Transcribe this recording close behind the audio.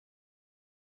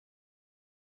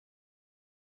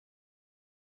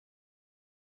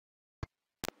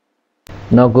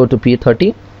Now go to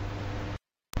P30.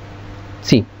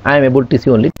 See, I am able to see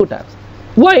only 2 tabs.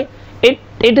 Why? It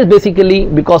is basically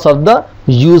because of the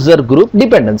user group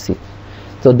dependency.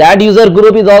 So that user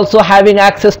group is also having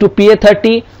access to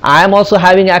PA30. I am also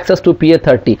having access to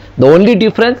PA30. The only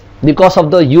difference, because of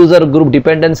the user group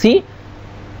dependency,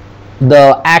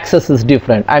 the access is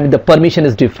different. I mean, the permission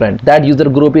is different. That user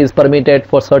group is permitted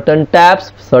for certain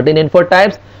tabs, certain info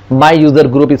types. My user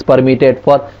group is permitted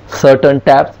for certain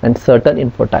tabs and certain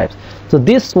info types. So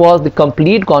this was the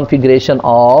complete configuration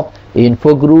of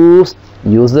info groups,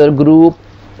 user group,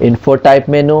 info type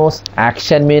menus,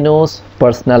 action menus,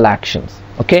 personal actions.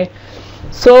 Okay,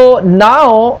 so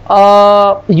now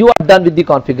you are done with the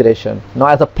configuration. Now,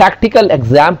 as a practical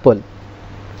example,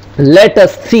 let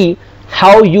us see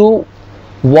how you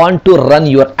want to run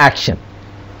your action.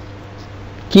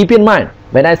 Keep in mind,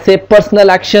 when I say personal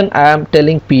action, I am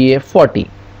telling PA40.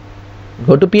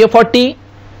 Go to PA40.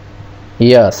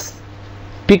 Yes,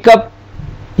 pick up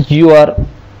your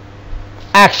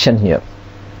action here.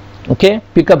 Okay,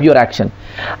 pick up your action.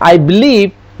 I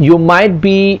believe you might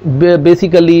be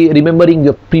basically remembering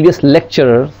your previous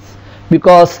lectures,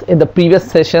 because in the previous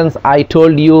sessions I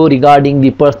told you regarding the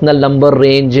personal number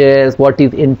ranges, what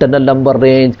is internal number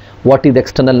range, what is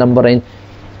external number range.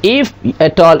 If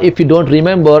at all, if you don't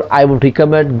remember, I would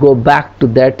recommend go back to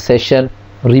that session,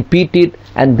 repeat it,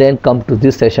 and then come to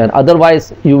this session.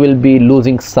 Otherwise you will be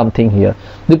losing something here,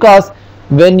 because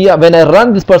when I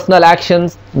run these personal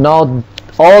actions, now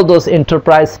all those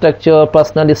enterprise structure,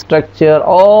 personal structure,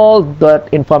 all that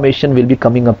information will be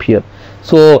coming up here.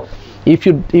 So if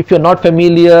you're not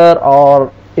familiar,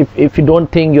 or if you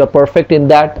don't think you're perfect in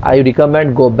that, I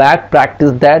recommend go back,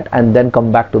 practice that, and then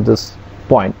come back to this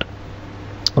point.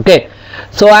 Okay,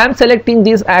 so I am selecting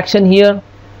this action here,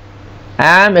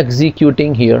 I am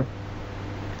executing here,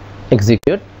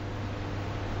 execute.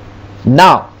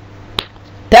 Now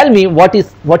tell me what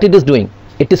it is doing.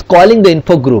 It is calling the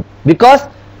info group, because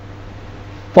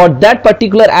for that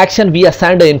particular action we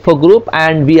assigned an info group,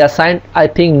 and we assigned, I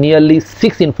think, nearly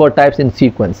 6 info types in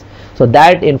sequence. So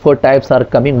that info types are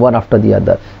coming one after the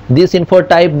other. This info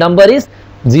type number is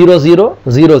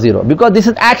 0000, because this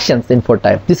is actions info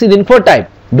type. This is info type.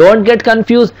 Don't get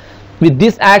confused with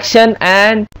this action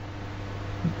and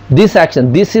this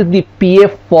action. This is the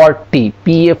PA40.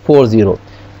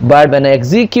 But when I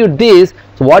execute this,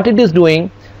 so what it is doing,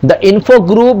 the info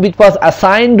group which was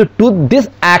assigned to this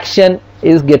action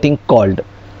is getting called.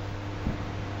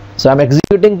 So I'm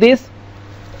executing this.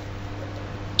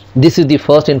 This is the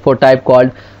first info type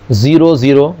called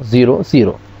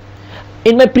 0000.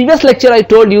 In my previous lecture I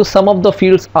told you some of the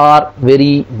fields are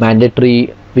very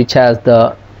mandatory, which has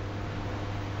the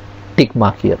tick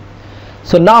mark here.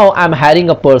 So now I'm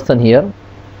hiring a person here.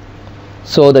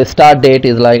 So the start date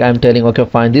is like, I'm telling, okay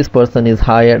fine, this person is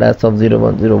hired as of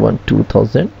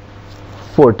 01/01/2014.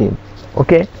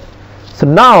 okay, so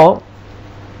now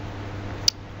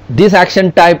this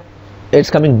action type, it's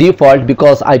coming default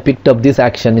because I picked up this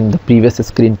action in the previous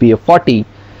screen, PA40.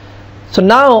 So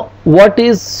now what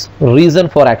is reason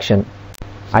for action?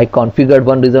 I configured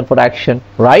one reason for action,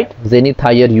 right? Zenith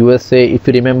Hire USA, if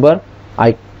you remember,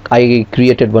 I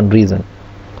created one reason.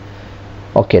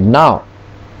 Okay, now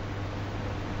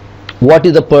what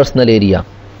is the personal area?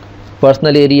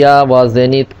 Personal area was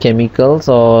Zenith Chemicals,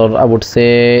 or I would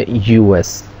say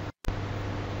US.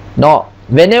 Now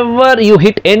whenever you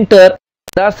hit enter,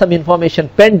 there are some information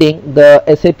pending. The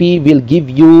SAP will give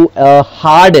you a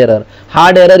hard error.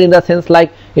 Hard error in the sense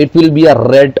like it will be a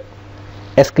red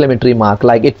exclamatory mark,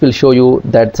 like it will show you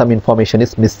that some information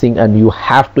is missing and you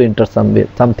have to enter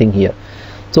something here.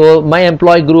 So my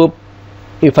employee group,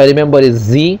 if I remember, is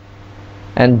Z,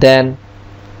 and then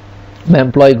my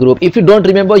employee group, if you don't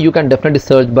remember, you can definitely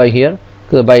search by here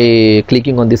by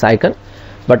clicking on this icon,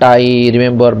 but I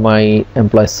remember my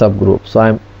employee subgroup. So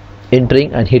I'm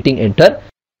entering and hitting enter.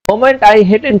 The moment I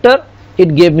hit enter,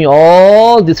 it gave me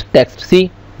all this text.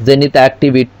 See, Zenith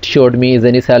active, it showed me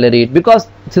Zenith salary, because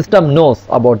system knows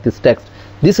about this text.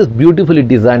 This is beautifully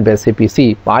designed by SAP.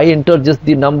 See, I entered just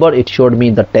the number, it showed me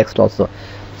the text also.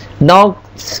 Now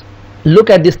look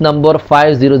at this number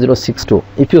 50062.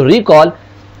 If you recall,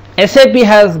 SAP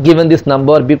has given this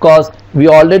number because we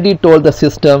already told the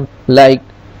system like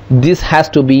this has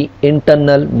to be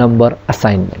internal number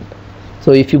assignment.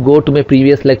 So if you go to my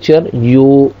previous lecture,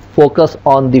 you focus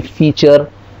on the feature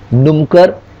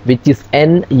numker, which is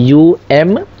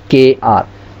NUMKR.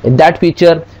 In that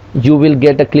feature you will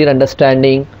get a clear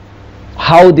understanding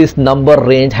how this number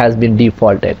range has been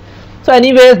defaulted. So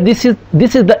anyways, this is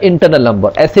the internal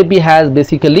number. SAP has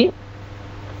basically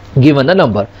given a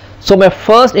number. So my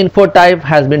first info type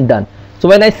has been done. So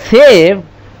when I save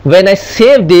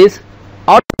this,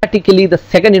 automatically the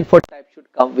second info type should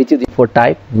come, which is info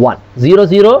type 1,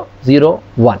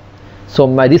 0001.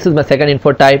 So this is my second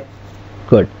info type.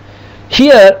 Good.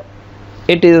 Here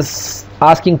it is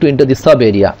asking to enter the sub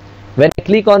area. When I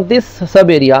click on this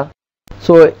sub area,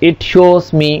 so it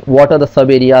shows me what are the sub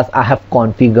areas I have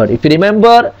configured. If you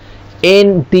remember,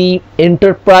 in the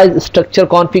enterprise structure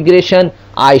configuration,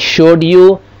 I showed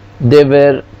you there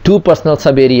were 2 personal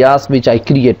sub areas which I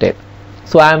created.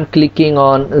 So I am clicking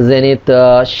on Zenith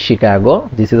Chicago.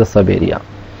 This is a sub area,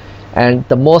 and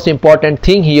the most important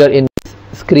thing here in this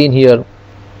screen here,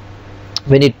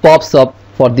 when it pops up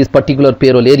for this particular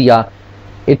payroll area,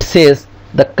 it says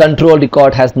the control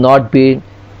record has not been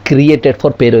created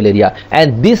for payroll area,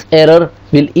 and this error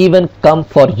will even come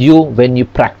for you when you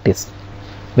practice.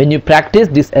 When you practice,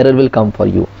 this error will come for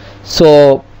you.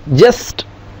 So just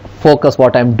focus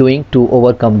what I'm doing to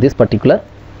overcome this particular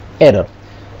error.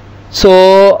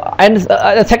 So, and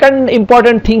the second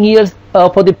important thing here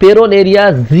for the payroll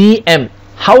area, ZM,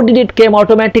 how did it came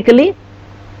automatically?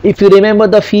 If you remember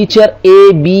the feature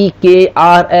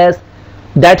ABKRS,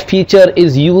 that feature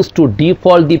is used to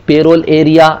default the payroll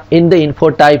area in the info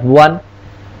type 1.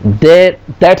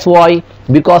 That's why,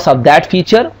 because of that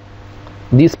feature,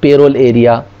 this payroll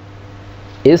area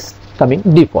is coming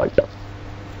default.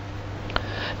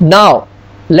 Now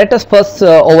let us first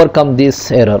overcome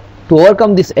this error. To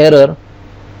overcome this error,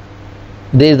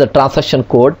 there is the transaction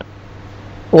code.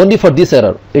 Only for this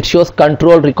error, it shows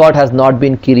control record has not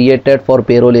been created for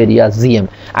payroll area ZM.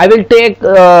 I will take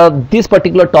this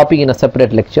particular topic in a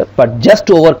separate lecture, but just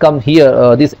to overcome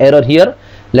here this error here,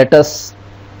 let us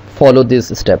follow this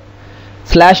step.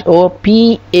 /O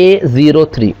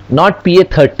PA03, not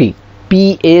PA30,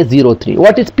 PA03.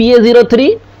 What is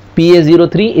PA03?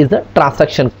 PA03 is the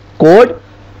transaction code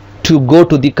to go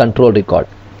to the control record.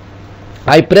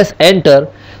 I press enter.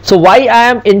 So why I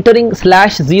am entering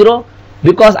 /0?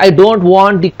 Because I don't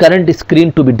want the current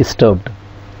screen to be disturbed.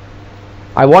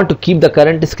 I want to keep the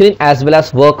current screen as well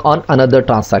as work on another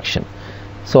transaction.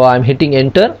 So I am hitting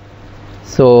enter.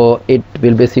 So it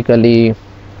will basically,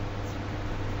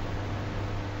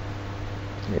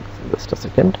 just a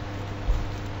second.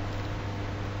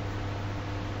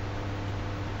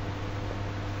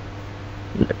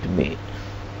 Let me.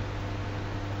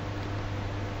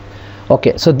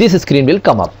 Okay, so this screen will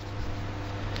come up.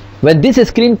 When this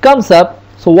screen comes up,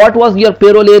 so what was your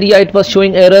payroll area? It was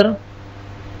showing error.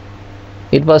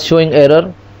 It was showing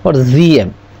error for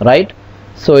ZM, right?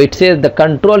 So it says the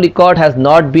control record has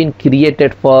not been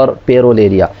created for payroll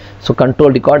area. So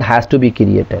control record has to be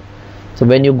created. So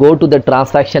when you go to the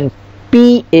transaction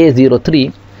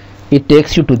PA03, it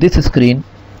takes you to this screen.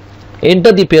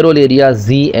 Enter the payroll area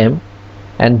ZM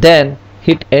and then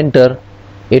hit enter.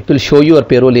 It will show you your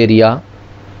payroll area.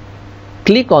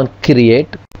 Click on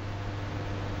create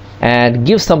and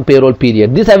give some payroll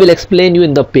period. This I will explain you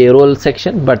in the payroll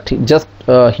section, but just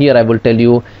here I will tell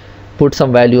you, put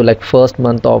some value like first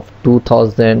month of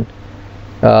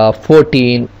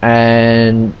 2014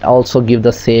 and also give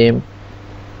the same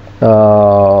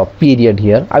period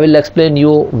here. I will explain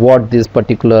you what this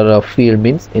particular field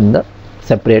means in the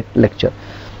separate lecture.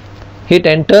 Hit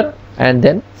enter and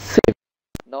then save.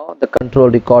 Now the control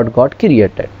record got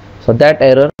created, so that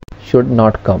error should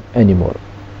not come anymore.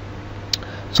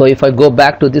 So if I go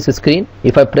back to this screen,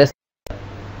 if I press,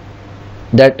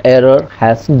 that error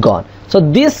has gone. So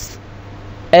this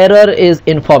error is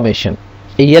information.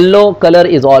 A yellow color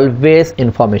is always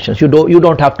information. You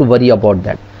don't have to worry about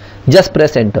that. Just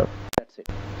press enter. That's it.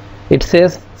 It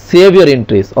says save your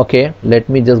entries. Okay, let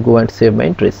me just go and save my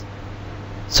entries.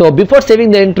 So before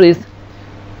saving the entries,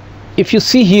 if you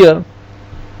see here,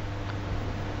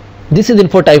 this is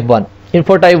info type 1.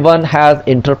 Info type 1 has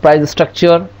enterprise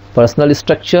structure, personal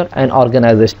structure and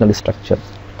organizational structure.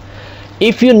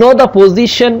 If you know the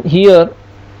position here,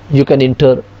 you can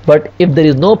enter, but if there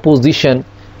is no position,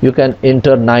 you can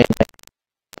enter 9.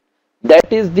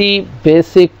 That is the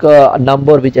basic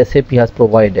number which SAP has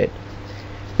provided,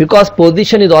 because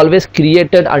position is always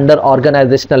created under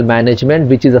organizational management,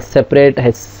 which is a separate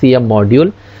HCM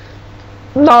module.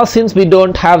 Now since we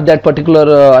don't have that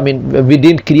particular we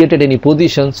didn't created any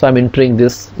position, so I'm entering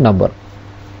this number.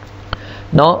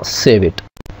 Now save it.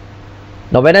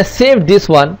 Now when I save this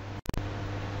one,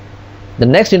 the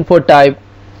next info type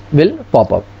will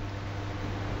pop up,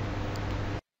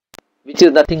 which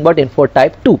is nothing but info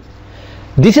type 2.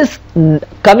 This is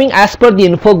coming as per the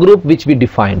info group which we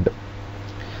defined.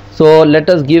 So let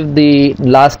us give the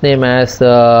last name as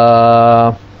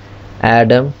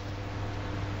Adam,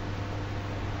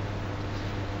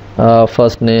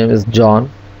 first name is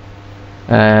John,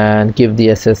 and give the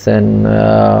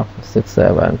SSN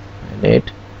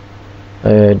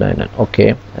 679899.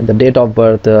 Okay, and the date of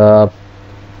birth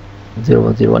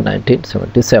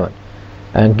 010/1977,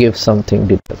 and give something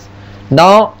details.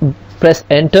 Now press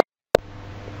enter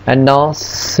and now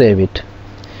save it.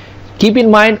 Keep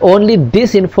in mind, only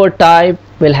this info type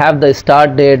will have the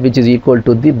start date which is equal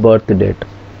to the birth date.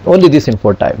 Only this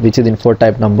info type, which is info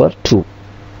type number 2.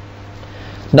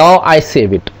 Now I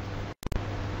save it.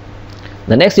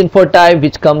 The next info type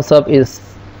which comes up is,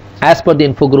 as per the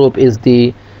info group, is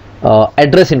the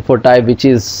address info type, which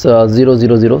is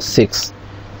 0006.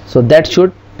 So that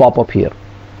should pop up here.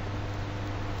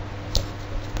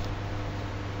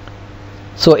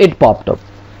 So it popped up.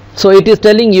 So it is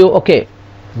telling you, okay,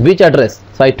 which address.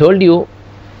 So I told you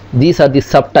these are the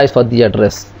subtypes for the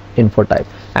address info type.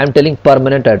 I am telling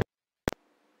permanent address.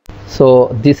 So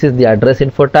this is the address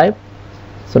info type.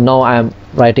 So now I am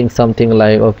writing something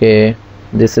like, okay,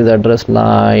 this is address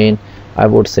line, I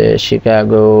would say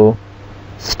Chicago,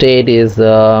 state is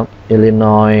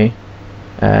Illinois,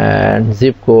 and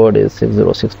zip code is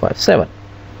 60657.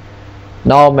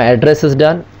 Now my address is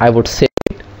done. I would save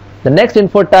it. The next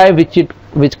info type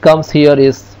which comes here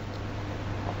is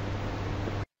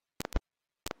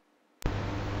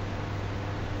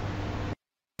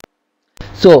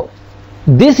so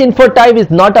this info type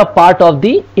is not a part of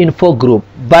the info group,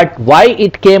 but why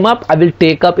it came up I will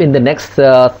take up in the next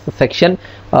section,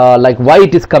 like why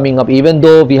it is coming up, even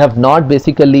though we have not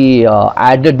basically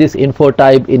added this info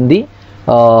type in the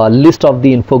list of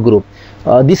the info group.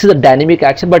 This is a dynamic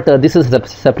action, but this is a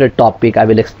separate topic. I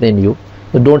will explain you.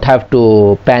 You don't have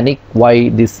to panic why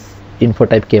this info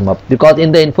type came up, because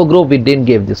in the info group we didn't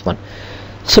give this one.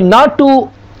 So now to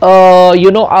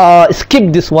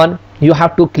skip this one, you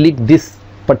have to click this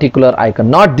particular icon,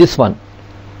 not this one.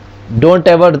 Don't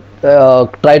ever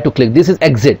try to click. This is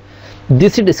exit.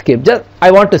 This is skip. Just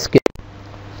I want to skip.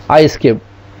 I skipped.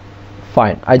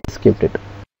 Fine, I just skipped it.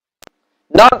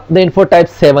 Now the info type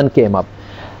 7 came up.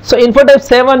 So info type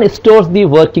 7 stores the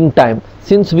working time.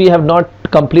 Since we have not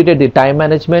completed the time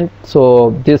management,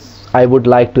 so this I would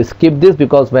like to skip this,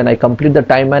 because when I complete the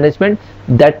time management,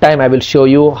 that time I will show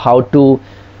you how to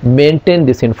maintain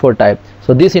this info type.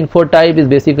 So this info type is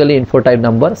basically info type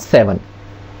number 7.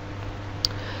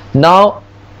 Now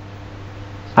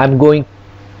I'm going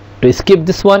to skip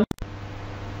this one.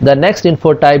 The next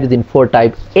info type is info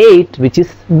type 8, which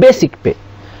is basic pay,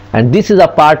 and this is a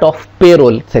part of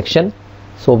payroll section.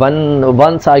 So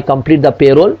once I complete the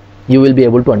payroll, you will be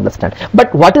able to understand.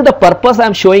 But what is the purpose I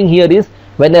am showing here is,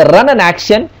 when I run an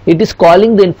action, it is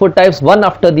calling the info types one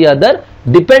after the other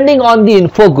depending on the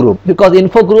info group, because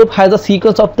info group has a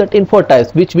sequence of that info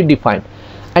types which we defined.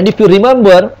 And if you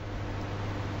remember,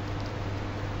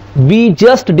 we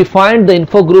just defined the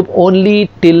info group only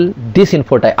till this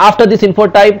info type. After this info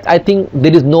type, I think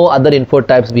there is no other info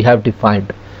types we have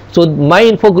defined. So my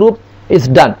info group is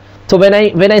done. So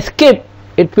when I skip,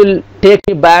 it will take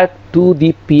me back to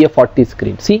the PA40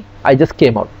 screen. See, I just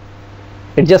came out.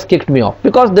 It just kicked me off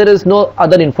because there is no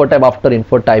other info type after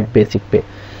info type basic pay.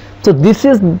 So this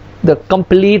is the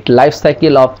complete life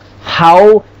cycle of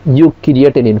how you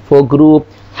create an info group,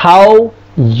 how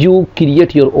you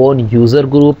create your own user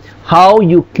group, how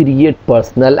you create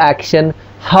personal action,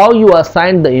 how you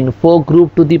assign the info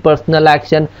group to the personal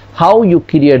action, how you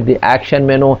create the action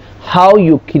menu, how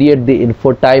you create the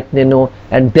info type menu,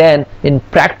 and then in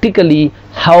practically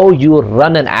how you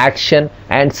run an action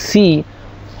and see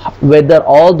whether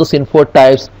all those info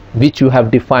types which you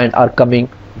have defined are coming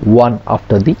one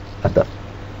after the other.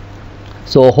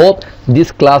 So hope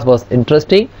this class was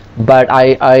interesting, but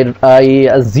I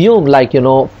assume, like,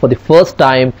 for the first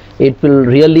time it will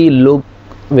really look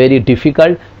very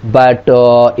difficult, but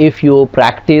if you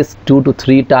practice 2 to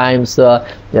 3 times,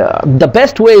 the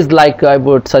best way is, like, I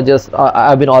would suggest,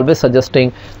 I've been always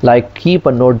suggesting, like, keep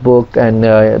a notebook and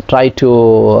try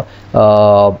to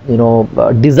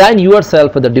design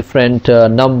yourself with the different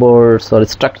numbers or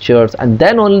structures, and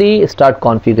then only start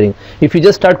configuring. If you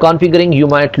just start configuring, you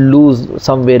might lose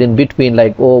somewhere in between,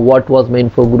 like, oh, what was my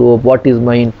info group, what is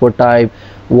my info type,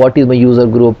 what is my user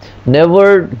group.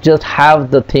 Never just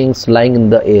have the things lying in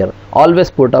the air.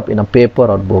 Always put up in a paper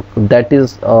or book. That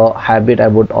is a habit I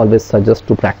would always suggest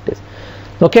to practice.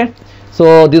 Okay,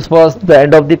 so this was the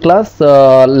end of the class.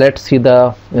 Let's see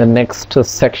the next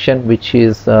section, which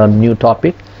is a new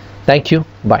topic. Thank you.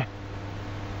 Bye.